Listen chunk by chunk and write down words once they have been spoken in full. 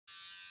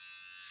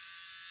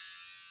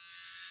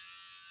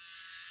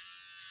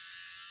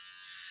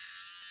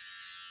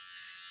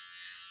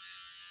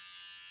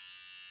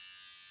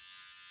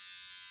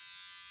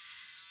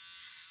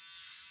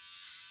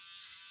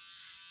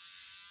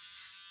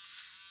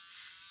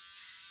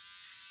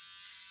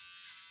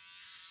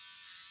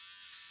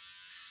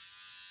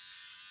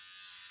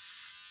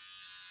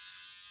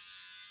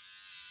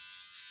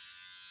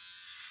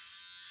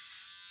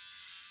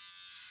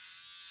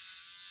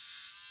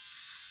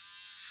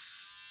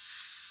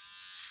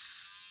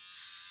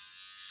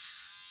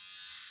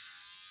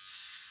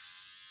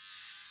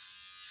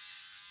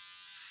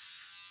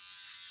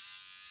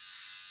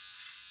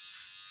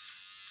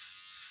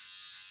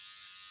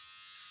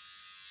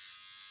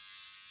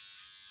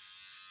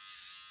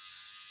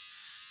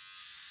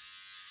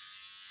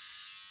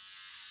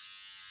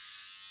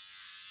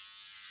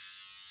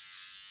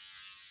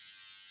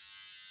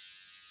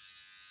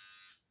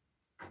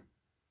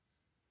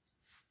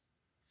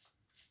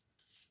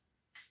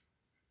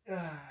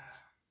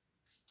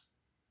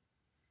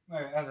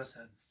Alright, as I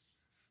said,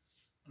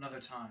 another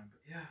time,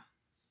 but yeah.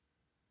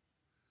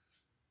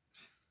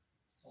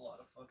 It's a lot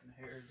of fucking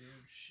hair,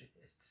 dude. Shit.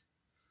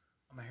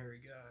 I'm a hairy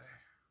guy.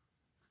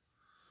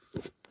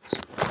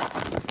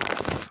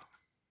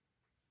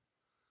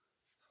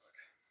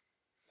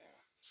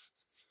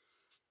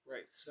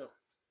 Right, so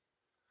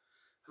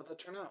how'd that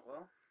turn out?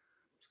 Well,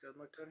 let's go and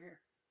look down here.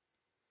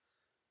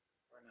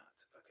 Or not,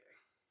 okay.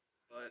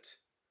 But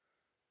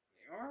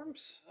the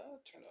arms,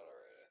 turned out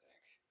alright, I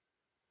think.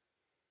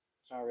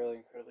 It's not really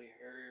incredibly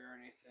hairy or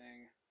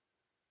anything.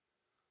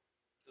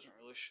 Doesn't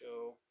really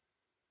show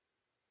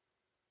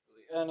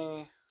really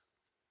any.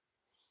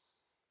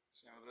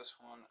 Same with this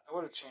one. I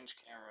would have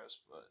changed cameras,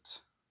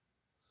 but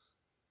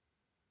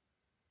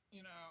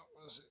you know,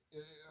 what is it?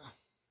 Yeah.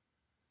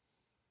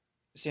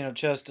 See, you know,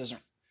 chest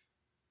doesn't.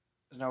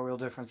 There's no real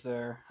difference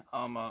there.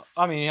 I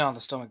mean, yeah, on the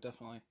stomach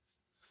definitely.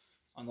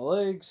 On the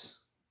legs,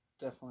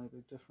 definitely a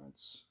big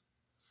difference.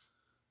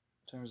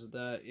 In terms of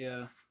that,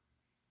 yeah.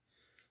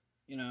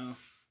 You know.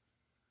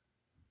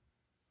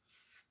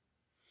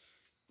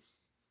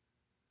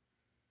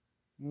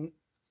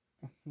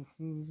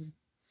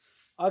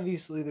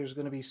 Obviously, there's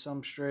going to be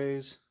some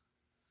strays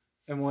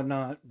and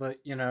whatnot, but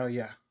you know,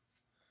 yeah.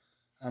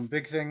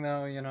 Big thing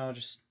though, you know,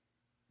 just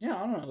yeah, I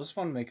don't know. It was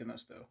fun making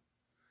this though.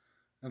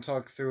 And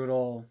talk through it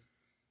all.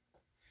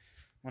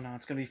 Well, no,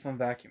 it's gonna be fun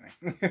vacuuming.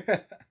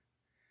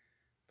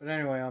 But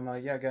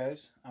anyway, yeah,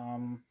 guys. I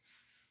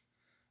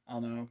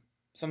don't know.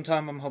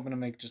 Sometime I'm hoping to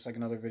make just like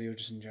another video,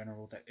 just in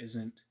general, that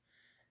isn't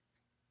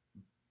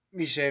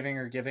me shaving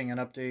or giving an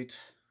update.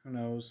 Who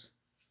knows?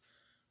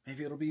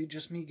 Maybe it'll be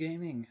just me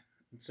gaming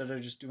instead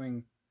of just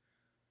doing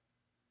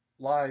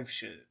live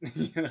shit,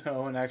 you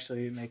know, and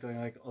actually making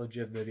like a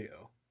legit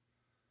video.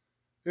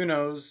 Who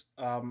knows?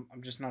 I'm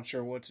just not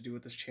sure what to do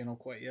with this channel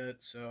quite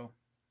yet, so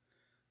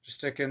just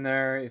stick in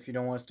there. If you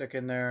don't want to stick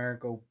in there,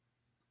 go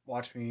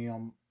watch me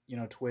on, you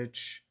know,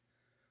 Twitch.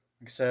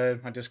 Like I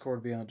said, my Discord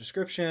will be in the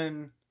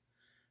description.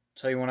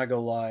 Tell you when I go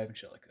live and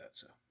shit like that,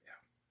 so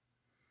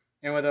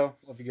yeah. Anyway though,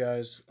 love you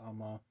guys.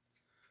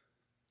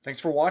 Thanks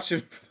for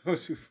watching, for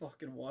those who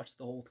fucking watched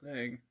the whole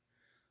thing.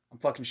 I'm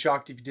fucking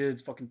shocked if you did.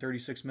 It's fucking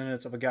 36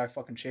 minutes of a guy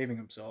fucking shaving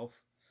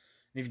himself.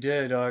 And if you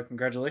did,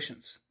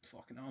 congratulations.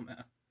 Fucking hell,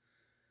 man.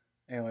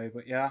 Anyway,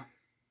 but yeah.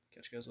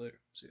 Catch you guys later.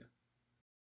 See ya.